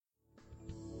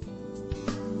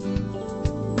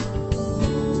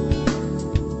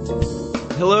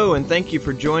Hello, and thank you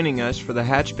for joining us for the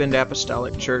Hatchbend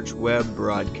Apostolic Church web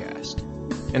broadcast.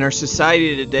 In our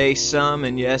society today, some,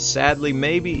 and yes, sadly,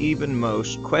 maybe even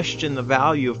most, question the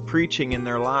value of preaching in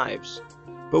their lives.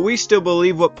 But we still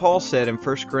believe what Paul said in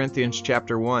 1 Corinthians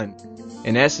chapter 1.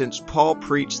 In essence, Paul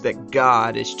preached that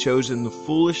God has chosen the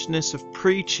foolishness of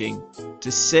preaching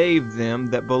to save them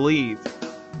that believe.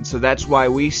 And so that's why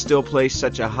we still place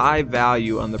such a high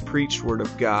value on the preached Word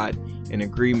of God in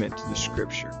agreement to the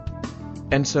Scripture.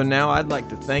 And so now I'd like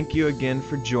to thank you again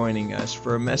for joining us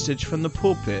for a message from the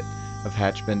pulpit of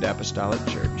Hatchbend Apostolic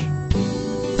Church.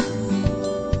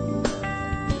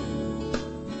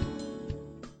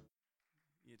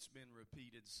 It's been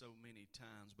repeated so many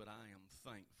times, but I am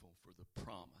thankful for the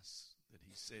promise that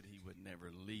He said He would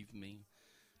never leave me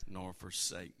nor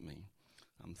forsake me.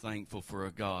 I'm thankful for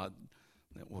a God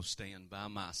that will stand by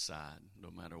my side no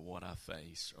matter what I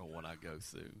face or what I go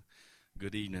through.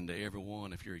 Good evening to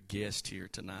everyone. If you're a guest here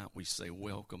tonight, we say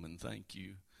welcome and thank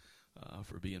you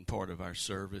for being part of our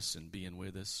service and being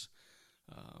with us.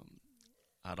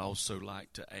 I'd also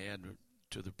like to add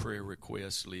to the prayer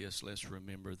request list, let's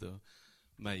remember the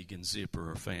Megan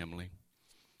Zipper family.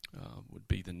 Would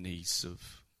be the niece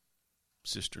of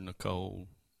Sister Nicole,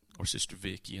 or Sister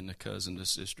Vicky, and the cousin to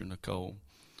Sister Nicole.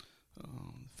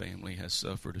 The family has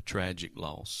suffered a tragic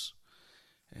loss,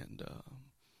 and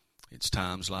it's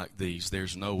times like these,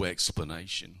 there's no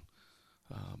explanation,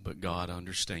 but God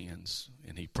understands,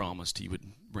 and He promised He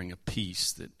would bring a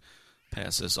peace that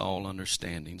passes all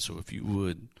understanding. So if you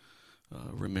would,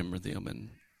 remember them in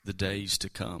the days to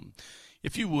come.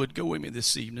 If you would, go with me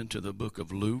this evening to the book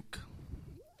of Luke,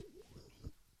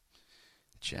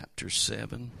 chapter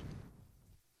 7.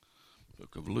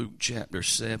 Book of Luke, chapter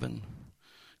 7.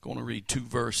 Going to read 2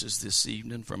 verses this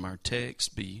evening from our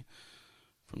text, be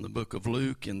from the book of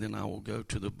Luke, and then I will go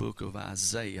to the book of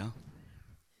Isaiah.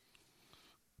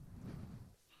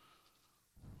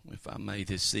 If I may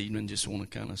this evening, just want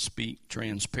to kind of speak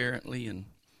transparently and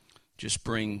just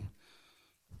bring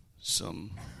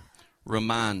some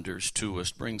reminders to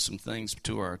us, bring some things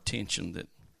to our attention that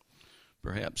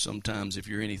perhaps sometimes if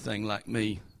you're anything like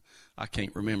me, I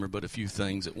can't remember but a few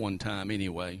things at one time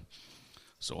anyway.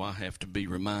 So I have to be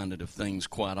reminded of things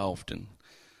quite often.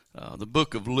 The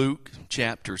book of Luke,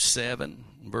 chapter 7,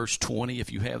 verse 20.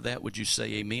 If you have that, would you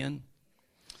say amen?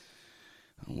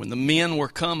 When the men were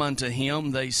come unto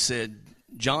him, they said,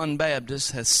 John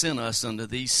Baptist hath sent us unto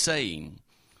thee, saying,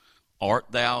 Art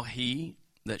thou he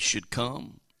that should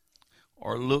come,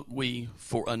 or look we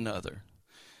for another?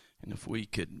 And if we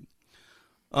could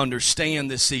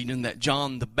understand this evening that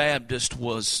John the Baptist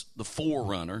was the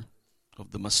forerunner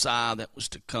of the Messiah that was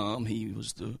to come. He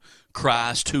was the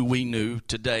Christ who we knew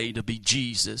today to be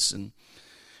Jesus. And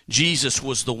Jesus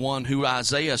was the one who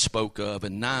Isaiah spoke of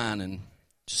in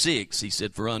 9:6. He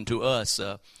said, For unto us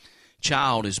a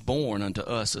child is born, unto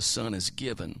us a son is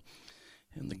given,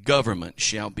 and the government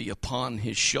shall be upon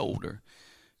his shoulder,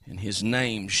 and his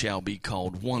name shall be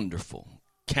called Wonderful,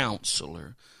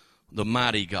 Counselor, the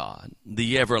Mighty God,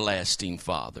 the Everlasting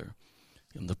Father,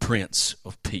 and the Prince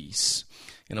of Peace.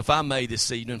 And if I may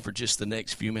this evening for just the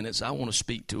next few minutes, I want to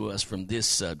speak to us from this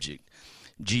subject.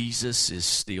 Jesus is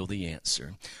still the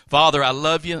answer. Father, I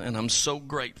love you, and I'm so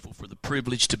grateful for the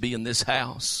privilege to be in this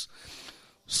house.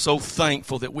 So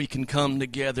thankful that we can come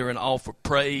together and offer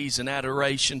praise and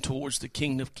adoration towards the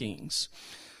King of Kings.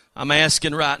 I'm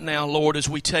asking right now, Lord, as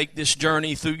we take this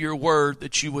journey through your word,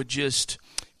 that you would just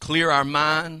clear our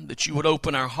mind, that you would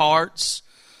open our hearts,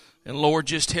 and Lord,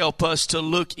 just help us to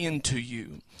look into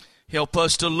you. Help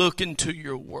us to look into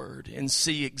your word and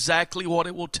see exactly what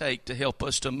it will take to help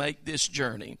us to make this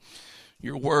journey.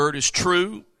 Your word is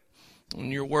true,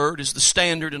 and your word is the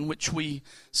standard in which we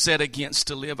set against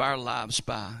to live our lives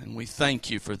by. And we thank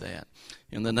you for that.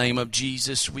 In the name of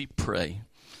Jesus, we pray.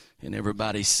 And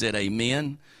everybody said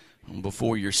amen. And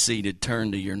before you're seated,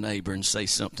 turn to your neighbor and say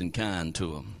something kind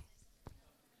to them.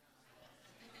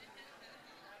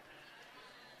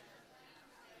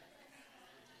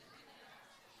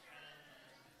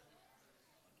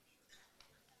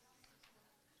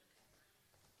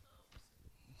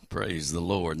 Praise the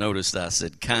Lord. Notice I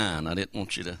said kind. I didn't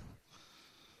want you to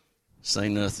say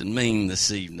nothing mean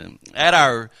this evening. At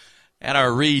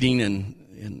our reading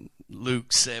in Luke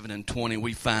 7:20,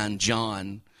 we find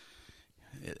John.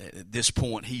 At this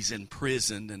point, he's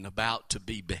imprisoned and about to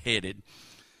be beheaded.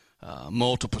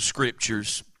 Multiple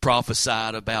scriptures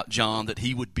prophesied about John that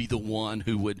he would be the one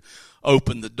who would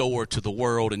open the door to the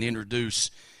world and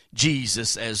introduce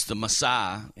Jesus as the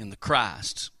Messiah and the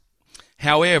Christ.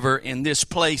 However, in this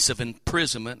place of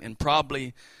imprisonment, and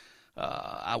probably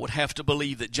I would have to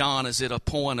believe that John is at a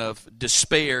point of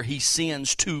despair. He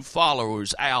sends 2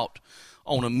 followers out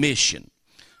on a mission.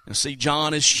 And see,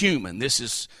 John is human. This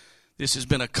has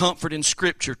been a comfort in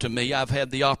Scripture to me. I've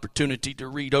had the opportunity to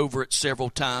read over it several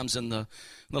times in the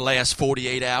last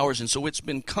 48 hours, and so it's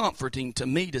been comforting to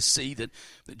me to see that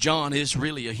John is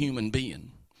really a human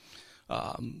being.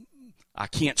 I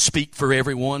can't speak for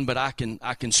everyone, but I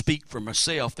can speak for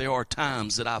myself. There are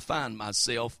times that I find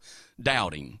myself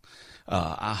doubting.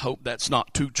 I hope that's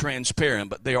not too transparent,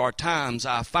 but there are times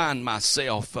I find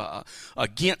myself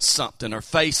against something or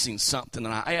facing something,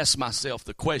 and I ask myself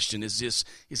the question, is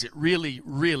it really,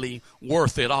 really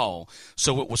worth it all?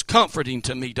 So it was comforting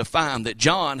to me to find that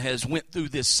John has went through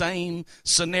this same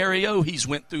scenario. He's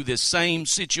went through this same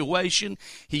situation.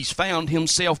 He's found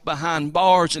himself behind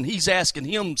bars, and he's asking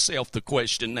himself the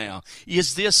question now,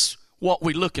 is this what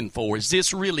we're looking for? Is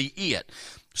this really it?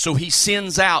 So he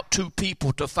sends out 2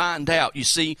 people to find out. You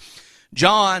see,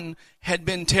 John had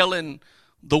been telling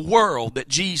the world that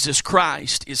Jesus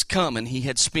Christ is coming. He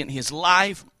had spent his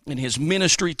life and his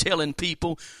ministry telling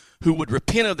people who would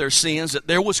repent of their sins that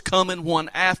there was coming one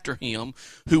after him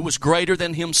who was greater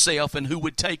than himself and who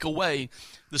would take away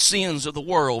the sins of the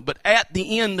world. But at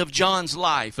the end of John's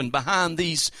life and behind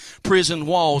these prison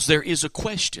walls, there is a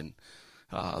question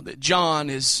that John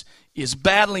is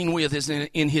battling with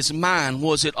in his mind.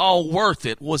 Was it all worth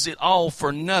it? Was it all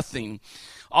for nothing?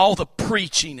 All the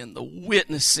preaching and the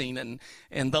witnessing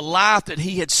and the life that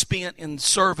he had spent in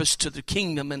service to the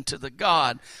kingdom and to the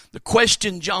God. The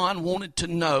question John wanted to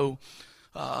know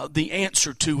the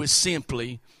answer to is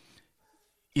simply,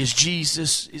 is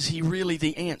Jesus, is he really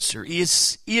the answer?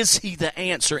 Is he the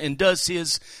answer? And does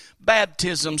his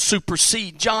baptism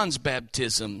supersede John's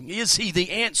baptism? Is he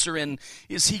the answer, and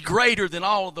is he greater than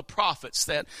all of the prophets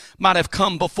that might have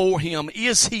come before him?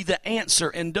 Is he the answer,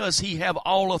 and does he have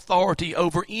all authority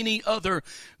over any other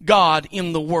god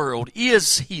in the world?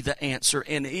 Is he the answer,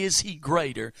 and is he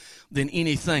greater than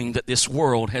anything that this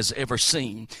world has ever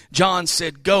seen? John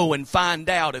said, go and find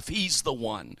out if he's the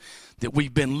one that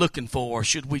we've been looking for, or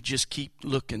should we just keep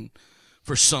looking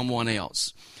for someone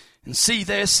else? And see,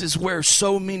 this is where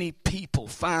so many people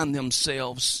find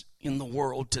themselves in the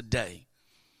world today.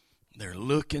 They're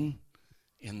looking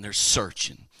and they're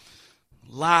searching.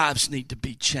 Lives need to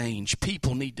be changed.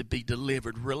 People need to be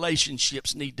delivered.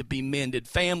 Relationships need to be mended.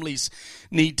 Families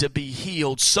need to be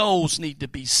healed. Souls need to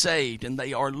be saved. And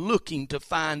they are looking to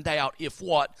find out if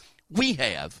what we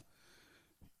have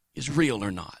is real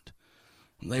or not.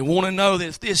 They want to know that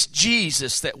if this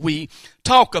Jesus that we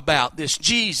talk about, this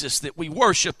Jesus that we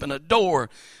worship and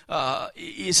adore,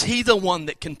 is he the one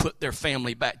that can put their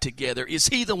family back together? Is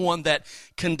he the one that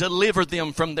can deliver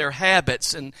them from their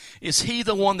habits? And is he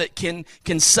the one that can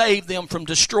save them from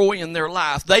destroying their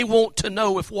life? They want to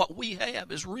know if what we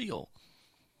have is real.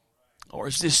 Or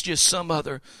is this just some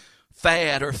other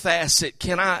fad or facet?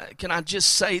 Can I just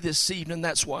say this evening,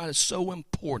 that's why it's so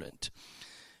important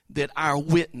that our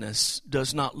witness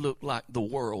does not look like the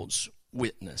world's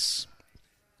witness.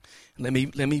 Let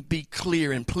me be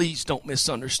clear, and please don't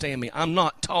misunderstand me. I'm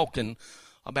not talking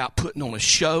about putting on a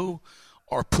show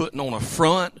or putting on a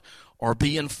front or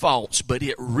being false, but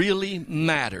it really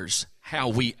matters how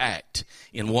we act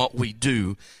in what we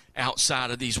do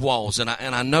outside of these walls. And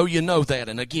I know you know that.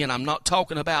 And again, I'm not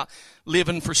talking about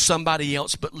living for somebody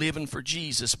else, but living for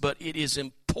Jesus. But it is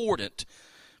important,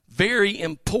 very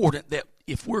important, that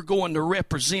if we're going to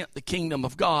represent the kingdom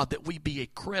of God, that we be a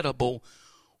credible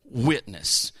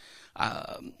witness.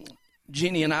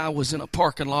 Jenny and I was in a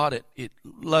parking lot at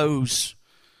Lowe's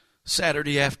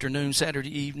Saturday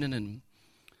evening, and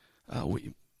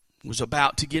we was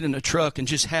about to get in a truck and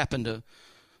just happened to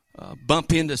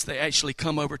bump into us. They actually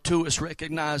come over to us,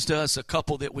 recognized us, a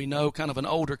couple that we know, kind of an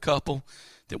older couple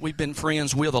that we've been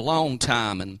friends with a long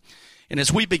time. And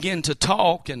as we begin to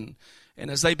talk and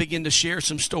as they begin to share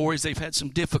some stories, they've had some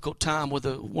difficult time with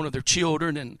one of their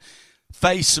children and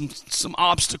faced some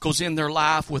obstacles in their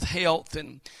life with health.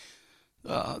 And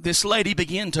this lady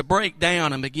began to break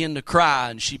down and begin to cry,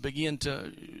 and she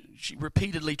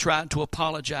repeatedly tried to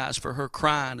apologize for her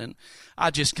crying. And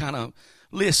I just kind of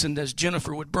listened as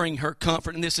Jennifer would bring her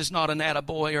comfort. And this is not an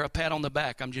attaboy or a pat on the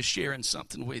back. I'm just sharing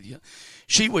something with you.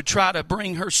 She would try to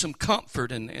bring her some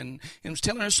comfort and was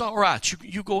telling her, it's all right,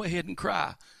 you go ahead and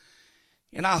cry.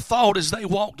 And I thought as they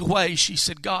walked away, she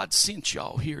said, God sent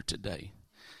y'all here today.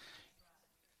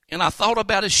 And I thought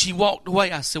about as she walked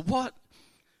away, I said, what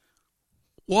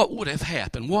would have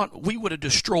happened? We would have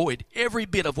destroyed every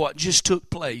bit of what just took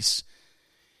place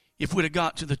if we'd have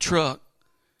got to the truck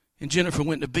and Jennifer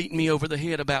went to beat me over the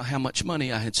head about how much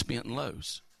money I had spent in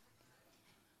Lowe's.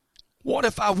 What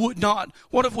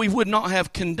if we would not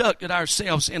have conducted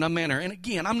ourselves in a manner? And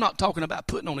again, I'm not talking about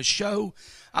putting on a show.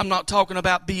 I'm not talking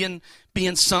about being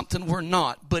something we're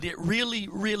not. But it really,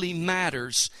 really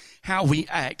matters how we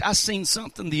act. I seen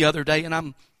something the other day, and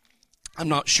I'm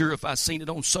not sure if I seen it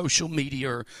on social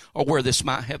media or where this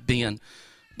might have been.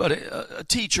 But a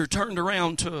teacher turned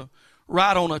around to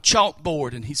write on a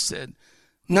chalkboard, and he said,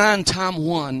 9 times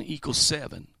 1 equals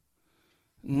 7.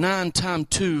 9 times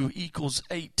 2 equals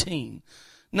 18.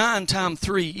 9 times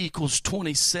 3 equals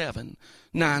 27.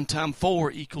 9 times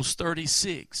 4 equals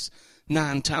 36.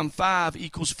 9 times 5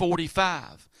 equals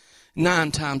 45.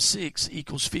 9 times 6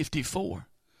 equals 54.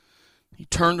 He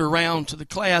turned around to the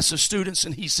class of students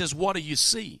and he says, what do you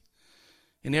see?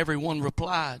 And everyone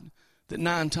replied that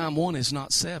 9 times 1 is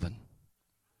not 7.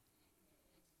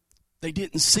 They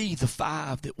didn't see the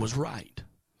 5 that was right.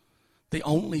 They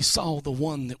only saw the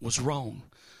 1 that was wrong.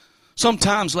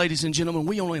 Sometimes, ladies and gentlemen,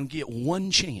 we only get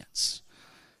one chance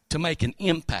to make an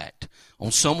impact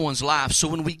on someone's life. So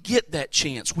when we get that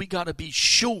chance, we got to be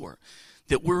sure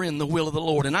that we're in the will of the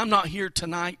Lord. And I'm not here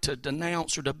tonight to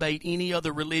denounce or debate any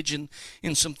other religion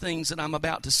in some things that I'm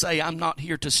about to say. I'm not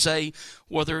here to say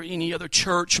whether any other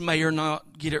church may or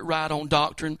not get it right on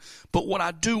doctrine. But what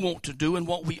I do want to do and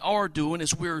what we are doing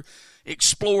is we're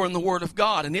exploring the Word of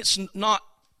God. And it's not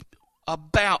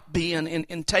about being,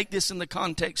 and take this in the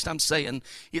context I'm saying,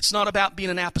 it's not about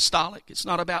being an apostolic. It's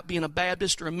not about being a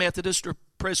Baptist or a Methodist or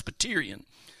Presbyterian.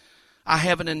 I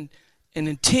have an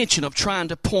intention of trying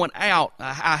to point out,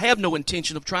 I have no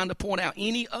intention of trying to point out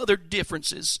any other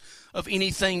differences of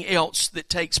anything else that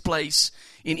takes place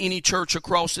in any church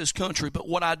across this country. But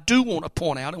what I do want to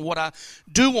point out and what I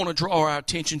do want to draw our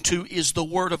attention to is the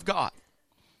Word of God.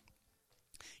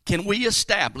 Can we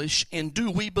establish and do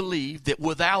we believe that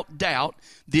without doubt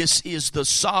this is the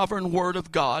sovereign Word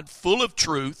of God, full of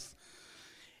truth,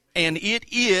 and it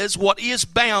is what is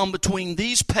bound between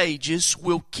these pages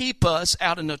will keep us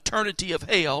out an eternity of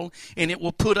hell, and it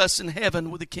will put us in heaven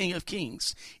with the King of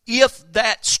Kings? If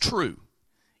that's true,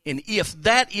 and if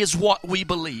that is what we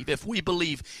believe, if we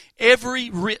believe every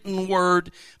written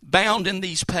word bound in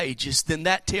these pages, then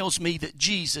that tells me that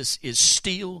Jesus is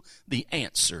still the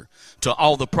answer to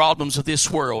all the problems of this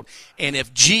world. And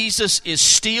if Jesus is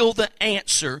still the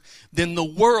answer, then the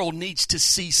world needs to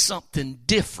see something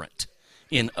different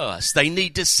in us. They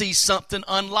need to see something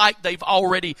unlike they've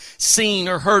already seen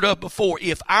or heard of before.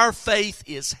 If our faith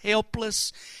is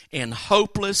helpless and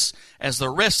hopeless as the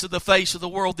rest of the face of the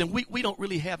world, then we don't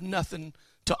really have nothing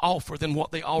to offer than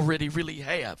what they already really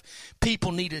have.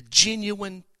 People need a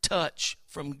genuine touch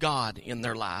from God in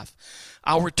their life.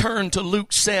 I'll return to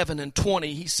Luke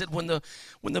 7:20. He said, when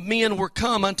the men were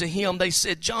come unto him, they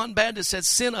said, John Baptist has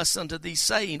sent us unto thee,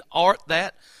 saying, Art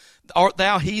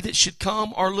thou he that should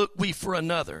come, or look we for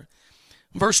another?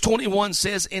 Verse 21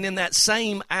 says, And in that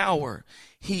same hour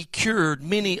he cured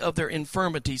many of their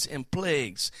infirmities and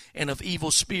plagues and of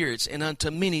evil spirits, and unto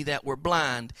many that were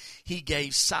blind he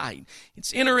gave sight.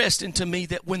 It's interesting to me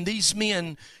that when these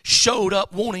men showed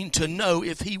up wanting to know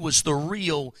if he was the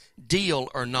real deal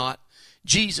or not,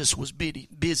 Jesus was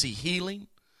busy healing,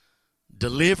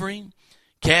 delivering,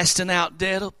 casting out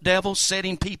devils,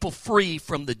 setting people free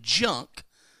from the junk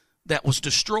that was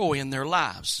destroying their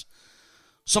lives.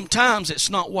 Sometimes it's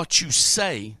not what you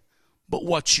say, but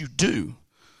what you do.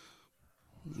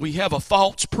 We have a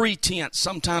false pretense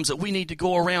sometimes that we need to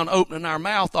go around opening our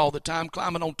mouth all the time,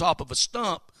 climbing on top of a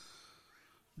stump,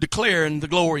 declaring the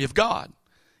glory of God.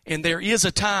 And there is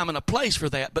a time and a place for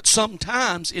that, but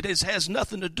sometimes it has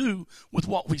nothing to do with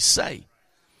what we say.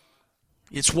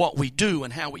 It's what we do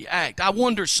and how we act. I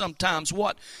wonder sometimes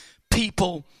what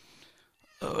people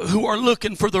who are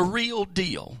looking for the real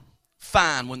deal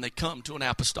find when they come to an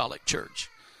apostolic church.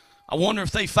 I wonder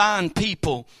if they find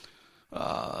people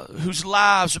whose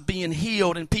lives are being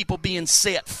healed and people being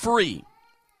set free.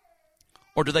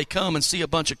 Or do they come and see a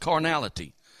bunch of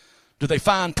carnality? Do they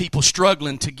find people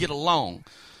struggling to get along?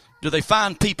 Do they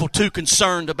find people too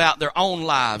concerned about their own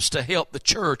lives to help the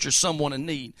church or someone in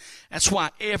need? That's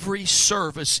why every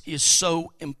service is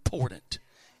so important.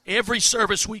 Every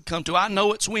service we come to, I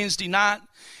know it's Wednesday night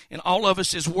and all of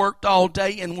us has worked all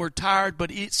day and we're tired,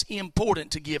 but it's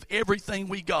important to give everything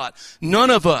we got.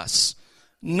 None of us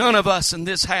in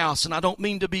this house, and I don't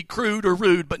mean to be crude or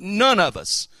rude, but none of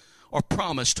us are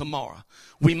promised tomorrow.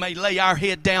 We may lay our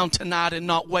head down tonight and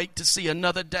not wait to see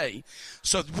another day.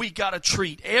 So we got to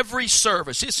treat every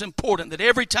service. It's important that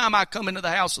every time I come into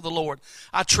the house of the Lord,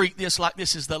 I treat this like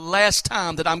this is the last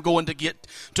time that I'm going to get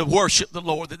to worship the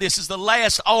Lord, that this is the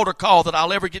last altar call that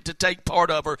I'll ever get to take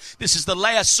part of, or this is the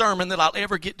last sermon that I'll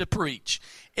ever get to preach.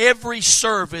 Every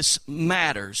service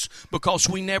matters because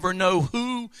we never know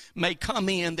who may come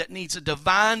in that needs a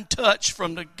divine touch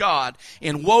from the God.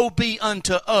 And woe be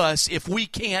unto us if we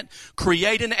can't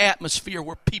create an atmosphere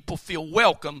where people feel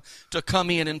welcome to come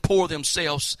in and pour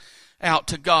themselves out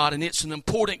to God. And it's an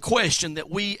important question that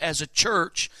we as a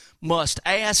church must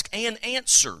ask and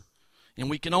answer. And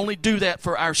we can only do that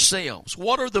for ourselves.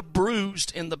 What are the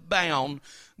bruised and the bound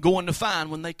going to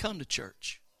find when they come to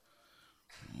church?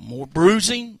 More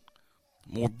bruising,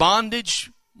 more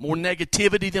bondage, more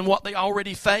negativity than what they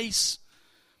already face,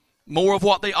 more of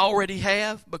what they already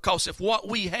have. Because if what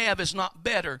we have is not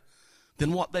better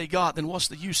than what they got, then what's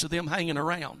the use of them hanging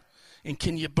around? And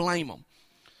can you blame them?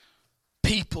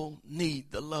 People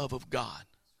need the love of God.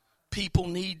 People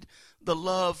need the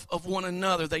love of one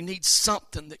another. They need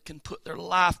something that can put their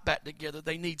life back together.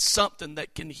 They need something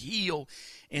that can heal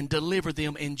and deliver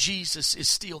them, and Jesus is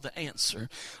still the answer.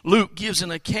 Luke gives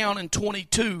an account in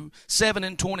 7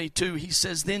 and 22. He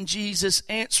says, then Jesus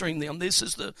answering them, this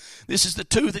is the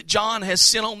two that John has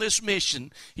sent on this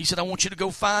mission. He said, I want you to go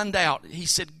find out. He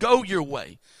said, go your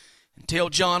way and tell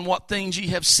John what things ye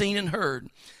have seen and heard,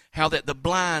 how that the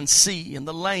blind see and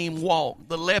the lame walk,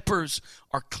 the lepers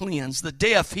are cleansed, the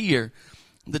deaf hear,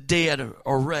 the dead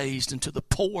are raised, and to the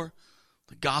poor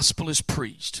the gospel is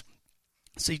preached.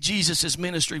 See, Jesus'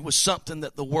 ministry was something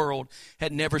that the world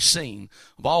had never seen.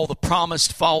 Of all the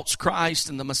promised false Christ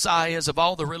and the Messiahs, of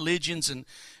all the religions and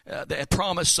that had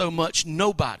promised so much,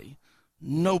 nobody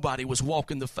was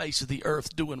walking the face of the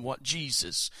earth doing what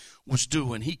Jesus was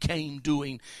doing. He came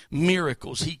doing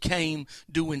miracles. He came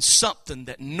doing something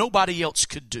that nobody else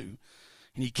could do.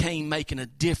 And he came making a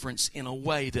difference in a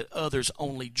way that others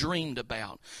only dreamed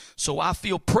about. So I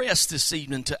feel pressed this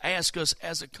evening to ask us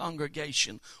as a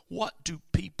congregation, what do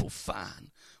people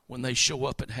find when they show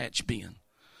up at Hatch Bend?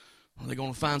 Are they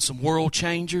going to find some world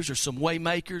changers or some way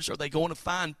makers? Are they going to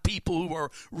find people who are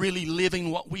really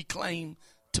living what we claim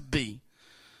to be?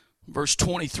 Verse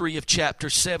 23 of chapter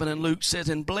 7 in Luke says,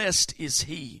 and blessed is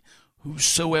he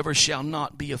whosoever shall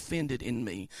not be offended in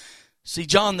me. See,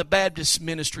 John the Baptist's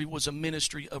ministry was a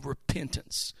ministry of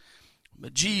repentance.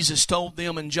 But Jesus told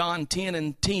them in John 10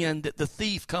 and 10 that the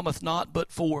thief cometh not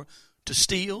but for to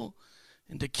steal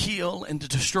and to kill and to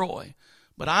destroy.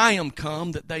 But I am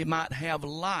come that they might have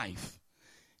life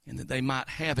and that they might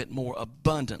have it more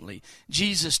abundantly.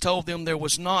 Jesus told them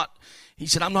he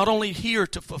said, I'm not only here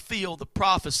to fulfill the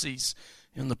prophecies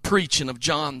and the preaching of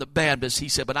John the Baptist. He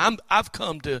said, but I've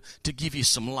come to give you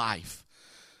some life.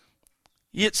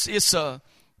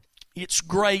 It's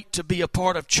great to be a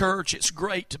part of church. It's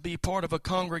great to be part of a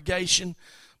congregation.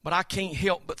 But I can't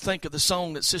help but think of the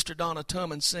song that Sister Donna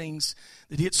Tumman sings,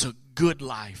 that it's a good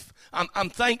life. I'm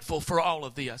thankful for all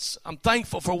of this. I'm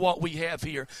thankful for what we have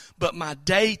here. But my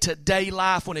day-to-day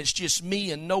life, when it's just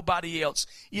me and nobody else,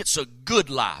 it's a good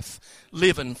life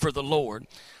living for the Lord.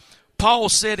 Paul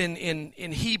said in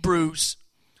Hebrews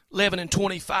 11 and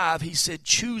 25, he said,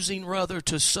 choosing rather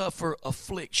to suffer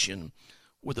affliction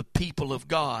with the people of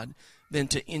God than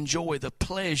to enjoy the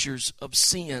pleasures of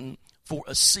sin for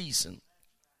a season.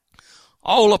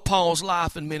 All of Paul's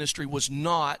life and ministry was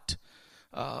not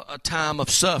a time of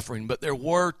suffering, but there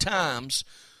were times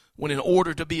when in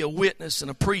order to be a witness and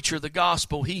a preacher of the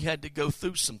gospel, he had to go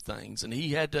through some things, and he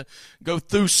had to go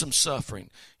through some suffering.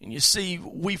 And you see,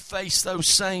 we face those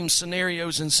same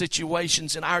scenarios and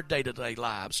situations in our day-to-day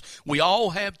lives. We all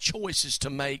have choices to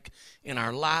make in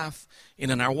our life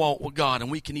and in our walk with God,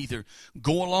 and we can either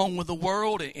go along with the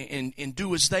world and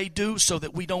do as they do so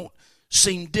that we don't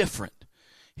seem different.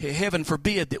 Heaven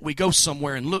forbid that we go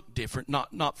somewhere and look different,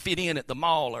 not fit in at the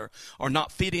mall or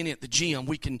not fit in at the gym.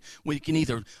 We can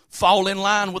either fall in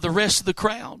line with the rest of the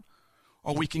crowd,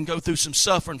 or we can go through some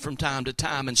suffering from time to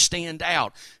time and stand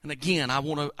out. And again, I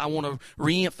want to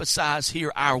reemphasize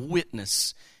here our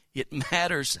witness. It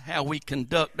matters how we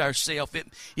conduct ourselves.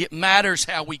 It matters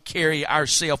how we carry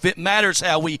ourselves. It matters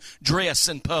how we dress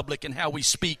in public and how we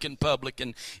speak in public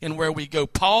and where we go.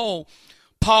 Paul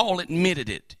admitted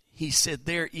it. He said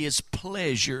there is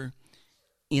pleasure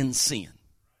in sin.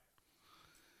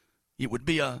 It would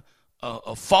be a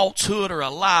falsehood or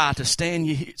a lie to stand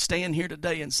here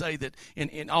today and say that,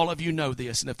 and all of you know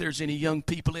this, and if there's any young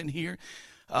people in here,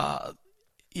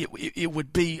 it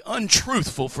would be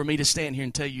untruthful for me to stand here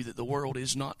and tell you that the world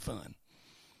is not fun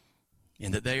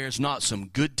and that there's not some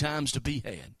good times to be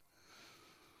had.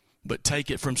 But take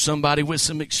it from somebody with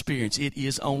some experience. It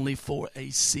is only for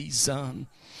a season.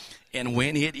 And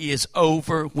when it is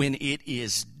over, when it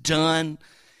is done,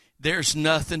 there's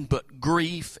nothing but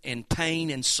grief and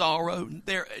pain and sorrow.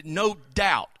 There, no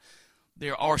doubt,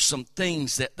 there are some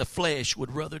things that the flesh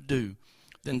would rather do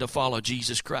than to follow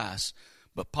Jesus Christ.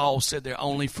 But Paul said they're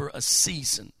only for a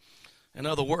season. In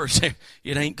other words,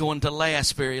 it ain't going to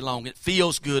last very long. It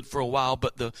feels good for a while,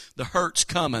 but the hurt's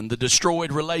coming. The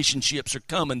destroyed relationships are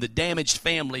coming. The damaged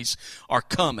families are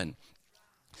coming.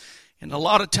 And a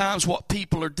lot of times what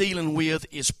people are dealing with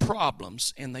is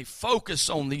problems, and they focus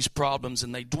on these problems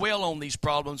and they dwell on these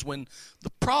problems when the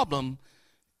problem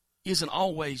isn't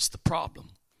always the problem.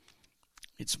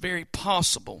 It's very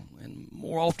possible, and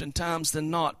more oftentimes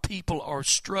than not, people are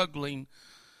struggling.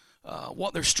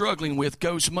 What they're struggling with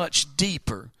goes much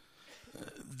deeper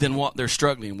than what they're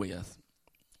struggling with.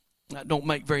 That don't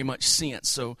make very much sense.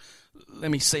 So let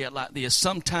me say it like this.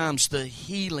 Sometimes the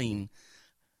healing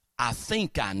I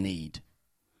think I need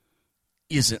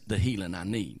isn't the healing I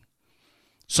need.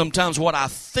 Sometimes what I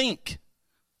think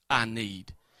I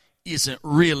need isn't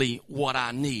really what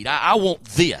I need. I want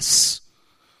this.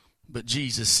 But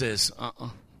Jesus says,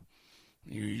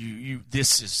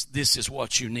 this is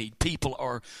what you need. People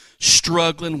are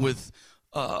struggling with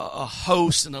a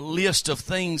host and a list of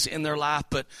things in their life,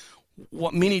 but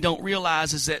what many don't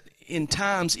realize is that in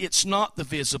times it's not the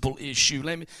visible issue.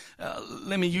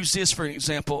 Let me use this for an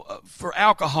example. For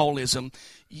alcoholism,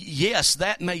 yes,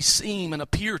 that may seem and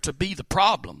appear to be the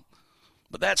problem,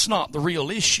 but that's not the real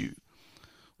issue.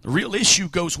 The real issue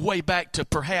goes way back to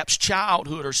perhaps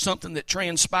childhood or something that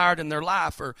transpired in their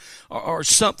life or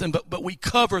something, but we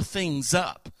cover things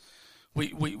up.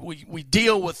 We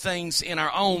deal with things in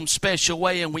our own special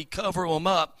way and we cover them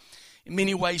up. In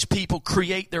many ways, people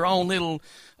create their own little,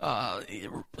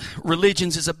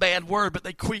 religions is a bad word, but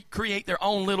they create their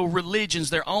own little religions,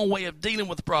 their own way of dealing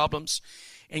with problems,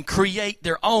 and create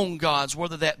their own gods,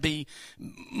 whether that be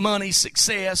money,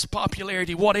 success,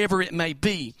 popularity, whatever it may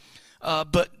be.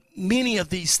 But many of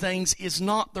these things is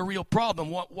not the real problem.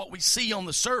 What we see on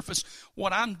the surface,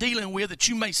 what I'm dealing with that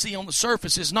you may see on the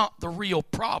surface is not the real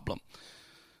problem.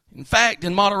 In fact,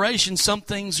 in moderation, some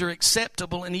things are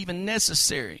acceptable and even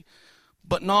necessary,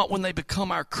 but not when they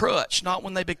become our crutch, not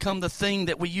when they become the thing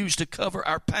that we use to cover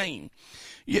our pain.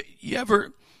 You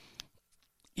ever,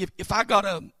 if I've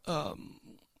got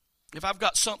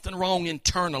something wrong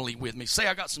internally with me, say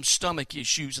I got some stomach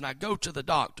issues and I go to the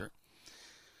doctor,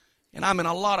 and I'm in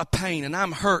a lot of pain, and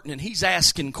I'm hurting, and he's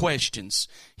asking questions.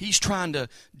 He's trying to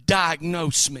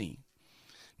diagnose me.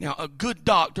 Now, a good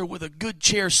doctor with a good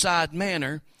chair-side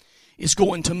manner is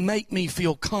going to make me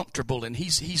feel comfortable, and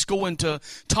he's going to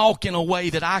talk in a way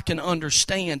that I can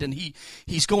understand, and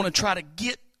he's going to try to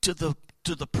get to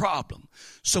the problem.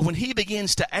 So when he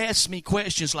begins to ask me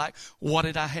questions like, what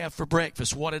did I have for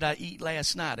breakfast? What did I eat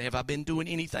last night? Have I been doing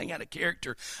anything out of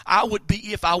character? I would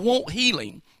be, if I want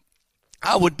healing,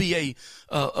 I would be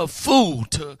a fool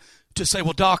to say,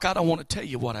 well, Doc, I don't want to tell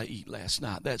you what I eat last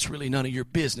night. That's really none of your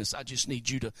business. I just need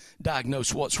you to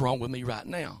diagnose what's wrong with me right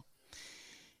now.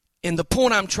 And the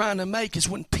point I'm trying to make is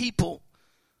when people,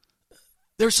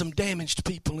 there's some damaged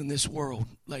people in this world,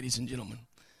 ladies and gentlemen,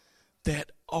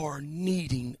 that are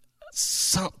needing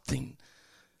something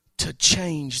to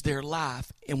change their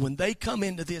life. And when they come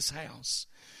into this house,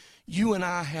 you and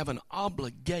I have an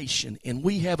obligation and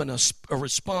we have a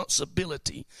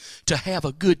responsibility to have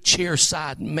a good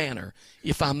chair-side manner,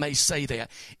 if I may say that,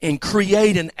 and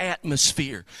create an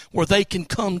atmosphere where they can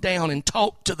come down and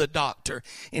talk to the doctor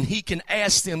and he can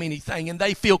ask them anything and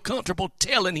they feel comfortable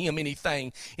telling him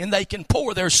anything and they can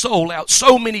pour their soul out.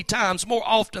 So many times, more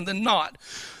often than not,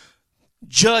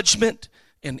 judgment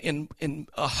and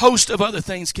a host of other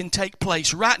things can take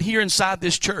place right here inside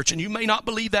this church. And you may not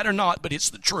believe that or not, but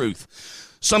it's the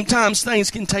truth. Sometimes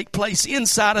things can take place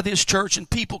inside of this church and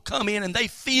people come in and they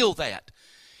feel that.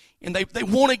 And they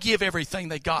want to give everything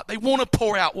they got. They want to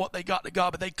pour out what they got to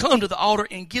God, but they come to the altar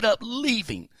and get up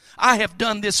leaving. I have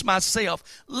done this myself,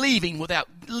 leaving.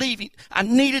 I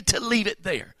needed to leave it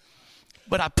there.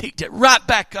 But I picked it right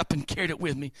back up and carried it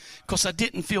with me because I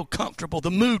didn't feel comfortable.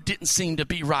 The mood didn't seem to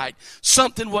be right.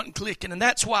 Something wasn't clicking. And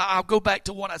that's why I'll go back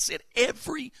to what I said.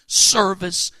 Every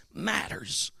service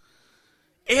matters.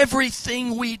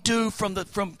 Everything we do from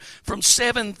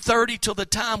 7:30 till the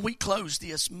time we close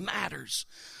this matters.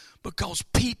 Because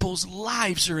people's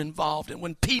lives are involved. And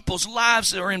when people's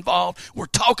lives are involved, we're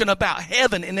talking about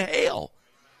heaven and hell.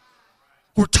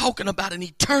 We're talking about an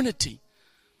eternity.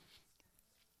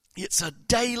 It's a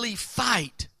daily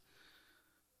fight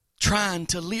trying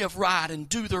to live right and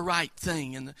do the right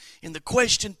thing. And the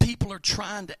question people are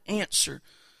trying to answer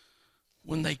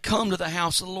when they come to the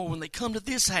house of the Lord, when they come to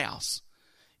this house,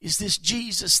 is this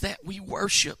Jesus that we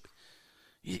worship,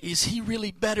 is he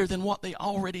really better than what they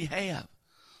already have?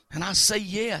 And I say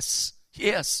yes.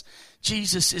 Yes,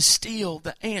 Jesus is still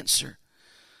the answer.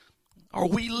 Are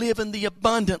we living the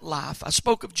abundant life? I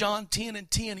spoke of John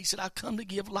 10:10. He said, I've come to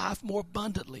give life more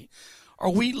abundantly. Are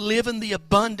we living the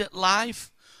abundant life?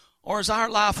 Or is our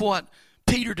life what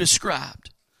Peter described?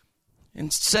 In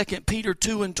 2 Peter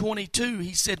 2:22,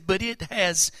 he said, but it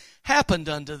has happened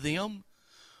unto them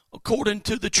according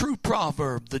to the true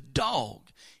proverb, the dog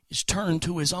is turned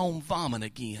to his own vomit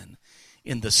again.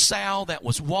 And the sow that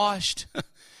was washed,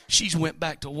 she's went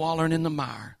back to wallowing in the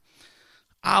mire.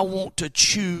 I want to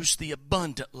choose the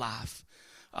abundant life.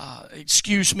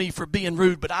 Excuse me for being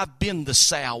rude, but I've been the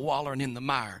sow wallowing in the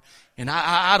mire. And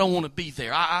I don't want to be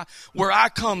there. Where I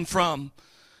come from,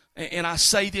 and I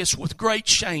say this with great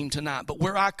shame tonight, but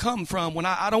where I come from, when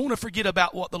I don't want to forget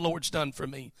about what the Lord's done for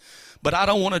me. But I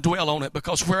don't want to dwell on it,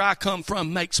 because where I come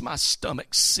from makes my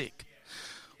stomach sick.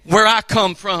 Where I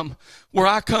come from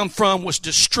was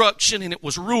destruction, and it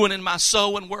was ruining my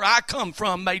soul. And where I come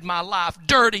from made my life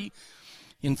dirty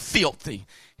and filthy.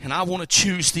 And I want to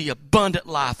choose the abundant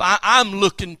life. I'm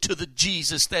looking to the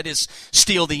Jesus that is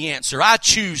still the answer. I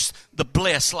choose the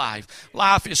blessed life.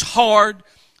 Life is hard.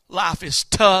 Life is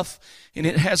tough. And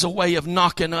it has a way of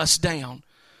knocking us down.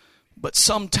 But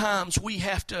sometimes we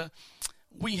have to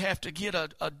get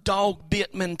a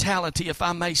dog-bit mentality, if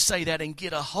I may say that, and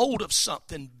get a hold of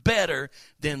something better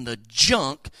than the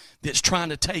junk that's trying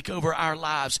to take over our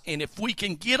lives. And if we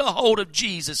can get a hold of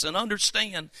Jesus and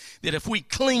understand that if we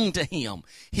cling to him,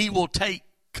 he will take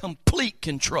complete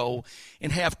control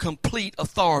and have complete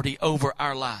authority over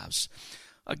our lives.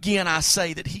 Again, I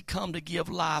say that he come to give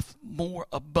life more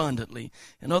abundantly.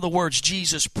 In other words,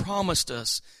 Jesus promised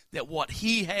us that what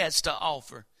he has to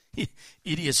offer, it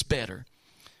is better.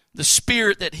 The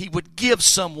spirit that he would give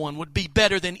someone would be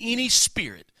better than any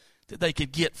spirit that they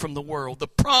could get from the world. The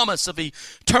promise of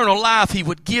eternal life he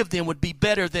would give them would be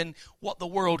better than what the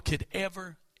world could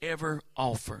ever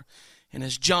offer. And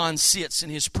as John sits in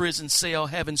his prison cell,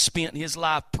 having spent his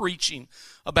life preaching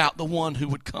about the one who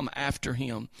would come after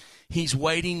him, he's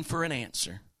waiting for an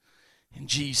answer. And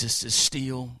Jesus is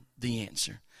still the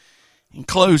answer. In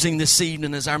closing this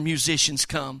evening, as our musicians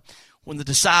come, when the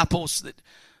disciples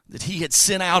that he had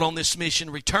sent out on this mission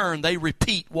return, they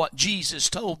repeat what Jesus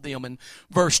told them in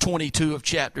verse 22 of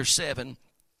chapter 7.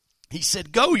 He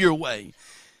said, go your way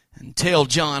and tell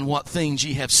John what things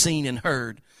ye have seen and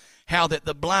heard, how that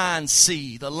the blind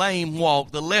see, the lame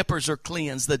walk, the lepers are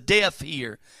cleansed, the deaf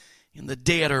hear, and the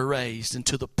dead are raised, and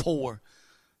to the poor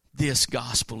this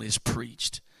gospel is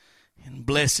preached. And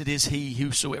blessed is he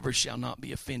whosoever shall not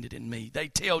be offended in me. They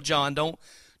tell John, don't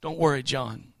worry,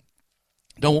 John.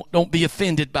 Don't be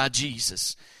offended by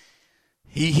Jesus.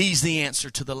 He's the answer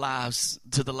to the lies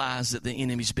that the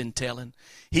enemy's been telling.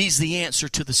 He's the answer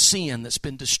to the sin that's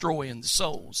been destroying the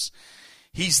souls.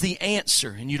 He's the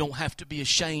answer, and you don't have to be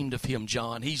ashamed of him,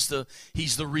 John. He's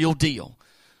the real deal.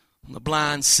 The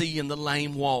blind see and the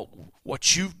lame walk.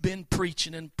 What you've been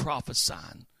preaching and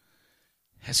prophesying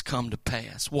has come to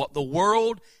pass. What the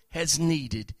world has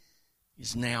needed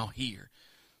is now here.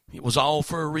 It was all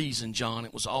for a reason, John.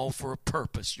 It was all for a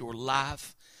purpose. Your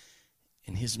life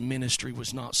and his ministry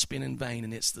was not spent in vain.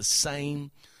 And it's the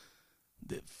same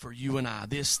that for you and I.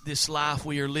 This life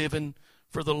we are living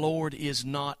for the Lord is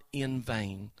not in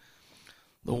vain.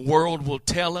 The world will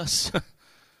tell us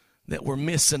that we're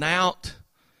missing out.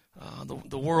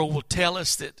 The world will tell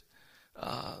us that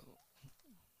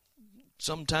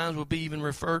sometimes we'll be even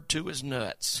referred to as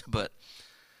nuts. But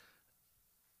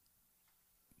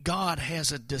God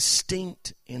has a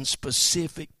distinct and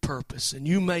specific purpose. And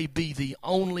you may be the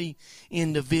only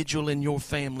individual in your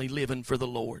family living for the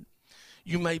Lord.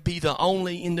 You may be the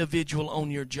only individual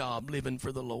on your job living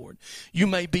for the Lord. You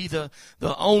may be the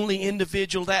only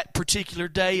individual that particular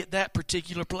day at that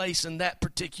particular place in that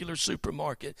particular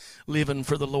supermarket living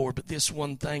for the Lord. But this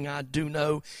one thing I do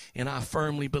know and I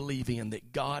firmly believe in,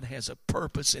 that God has a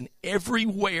purpose in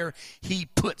everywhere he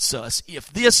puts us.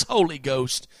 If this Holy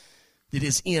Ghost that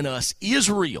is in us is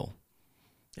real,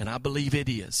 and I believe it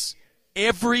is,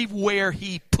 everywhere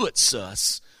he puts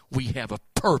us, we have a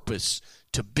purpose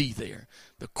to be there.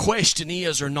 The question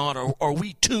is or not, are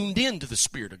we tuned into the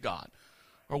Spirit of God?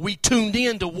 Are we tuned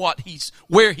into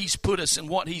where he's put us and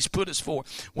what he's put us for?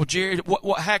 Well, Jared,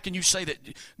 how can you say that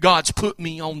God's put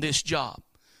me on this job?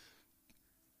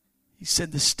 He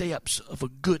said the steps of a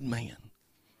good man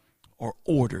are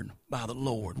ordered by the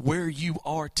Lord. Where you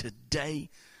are today,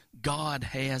 God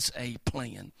has a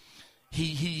plan.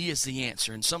 He is the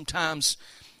answer. And sometimes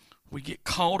We get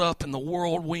caught up in the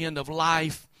whirlwind of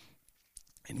life,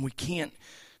 and we can't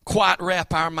quite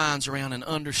wrap our minds around and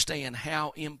understand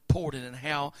how important and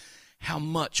how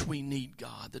much we need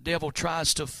God. The devil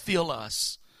tries to fill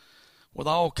us with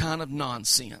all kind of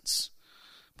nonsense.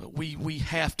 But we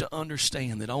have to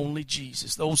understand that only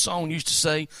Jesus, the old song used to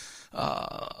say,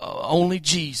 only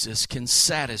Jesus can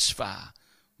satisfy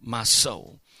my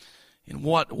soul. And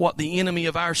what the enemy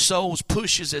of our souls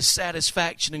pushes as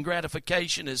satisfaction and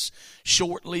gratification is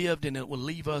short-lived, and it will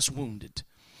leave us wounded.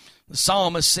 The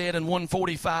psalmist said in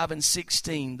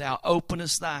 145:16, Thou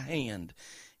openest thy hand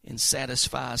and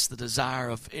satisfiest the desire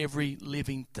of every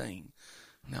living thing.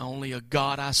 Now only a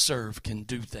God I serve can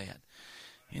do that.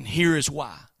 And here is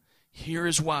why. Here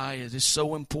is why it is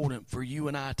so important for you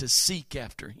and I to seek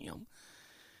after Him.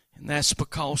 And that's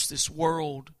because this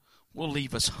world will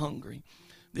leave us hungry.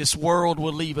 This world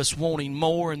will leave us wanting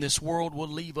more, and this world will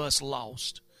leave us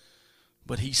lost.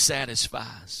 But He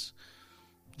satisfies.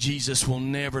 Jesus will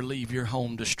never leave your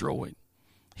home destroyed.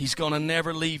 He's going to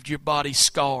never leave your body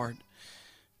scarred.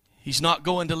 He's not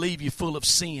going to leave you full of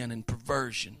sin and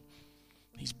perversion.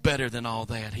 He's better than all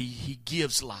that. He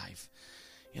gives life.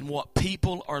 And what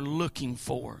people are looking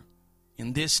for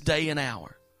in this day and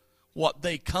hour, what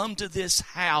they come to this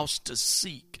house to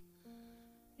seek,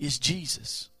 is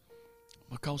Jesus.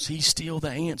 Because He's still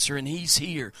the answer, and He's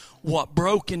here. What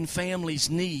broken families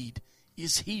need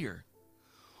is here.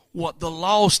 What the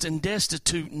lost and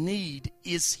destitute need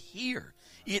is here.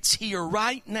 It's here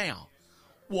right now.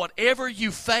 Whatever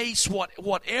you face,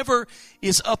 whatever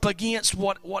is up against,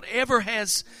 whatever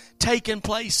has taken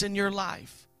place in your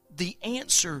life, the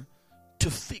answer to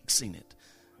fixing it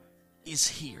is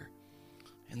here.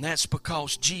 And that's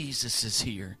because Jesus is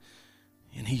here,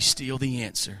 and He's still the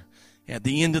answer. At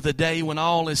the end of the day, when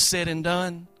all is said and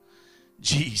done,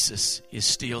 Jesus is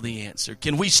still the answer.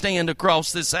 Can we stand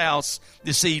across this house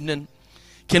this evening?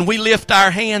 Can we lift our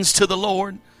hands to the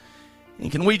Lord?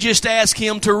 And can we just ask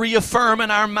Him to reaffirm in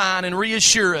our mind and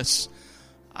reassure us?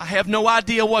 I have no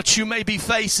idea what you may be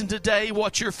facing today,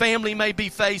 what your family may be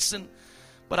facing,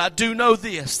 but I do know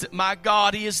this, that my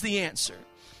God is the answer.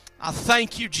 I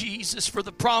thank you, Jesus, for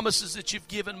the promises that you've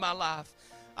given my life.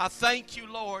 I thank you,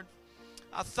 Lord.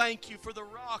 I thank you for the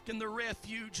rock and the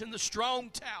refuge and the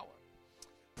strong tower.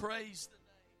 Praise the name.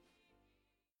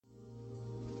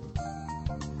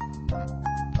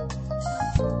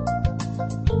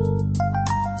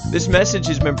 This message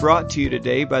has been brought to you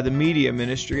today by the media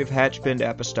ministry of Hatchbend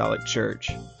Apostolic Church.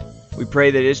 We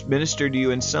pray that it's ministered to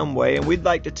you in some way, and we'd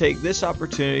like to take this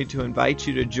opportunity to invite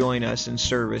you to join us in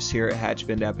service here at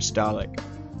Hatchbend Apostolic.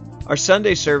 Our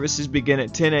Sunday services begin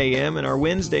at 10 a.m. and our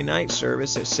Wednesday night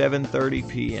service at 7:30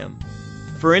 p.m.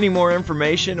 For any more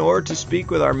information or to speak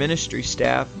with our ministry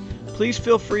staff, please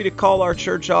feel free to call our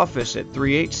church office at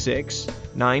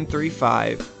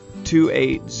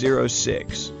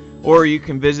 386-935-2806, or you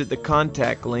can visit the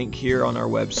contact link here on our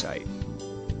website.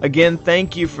 Again,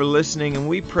 thank you for listening, and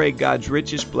we pray God's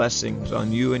richest blessings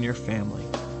on you and your family.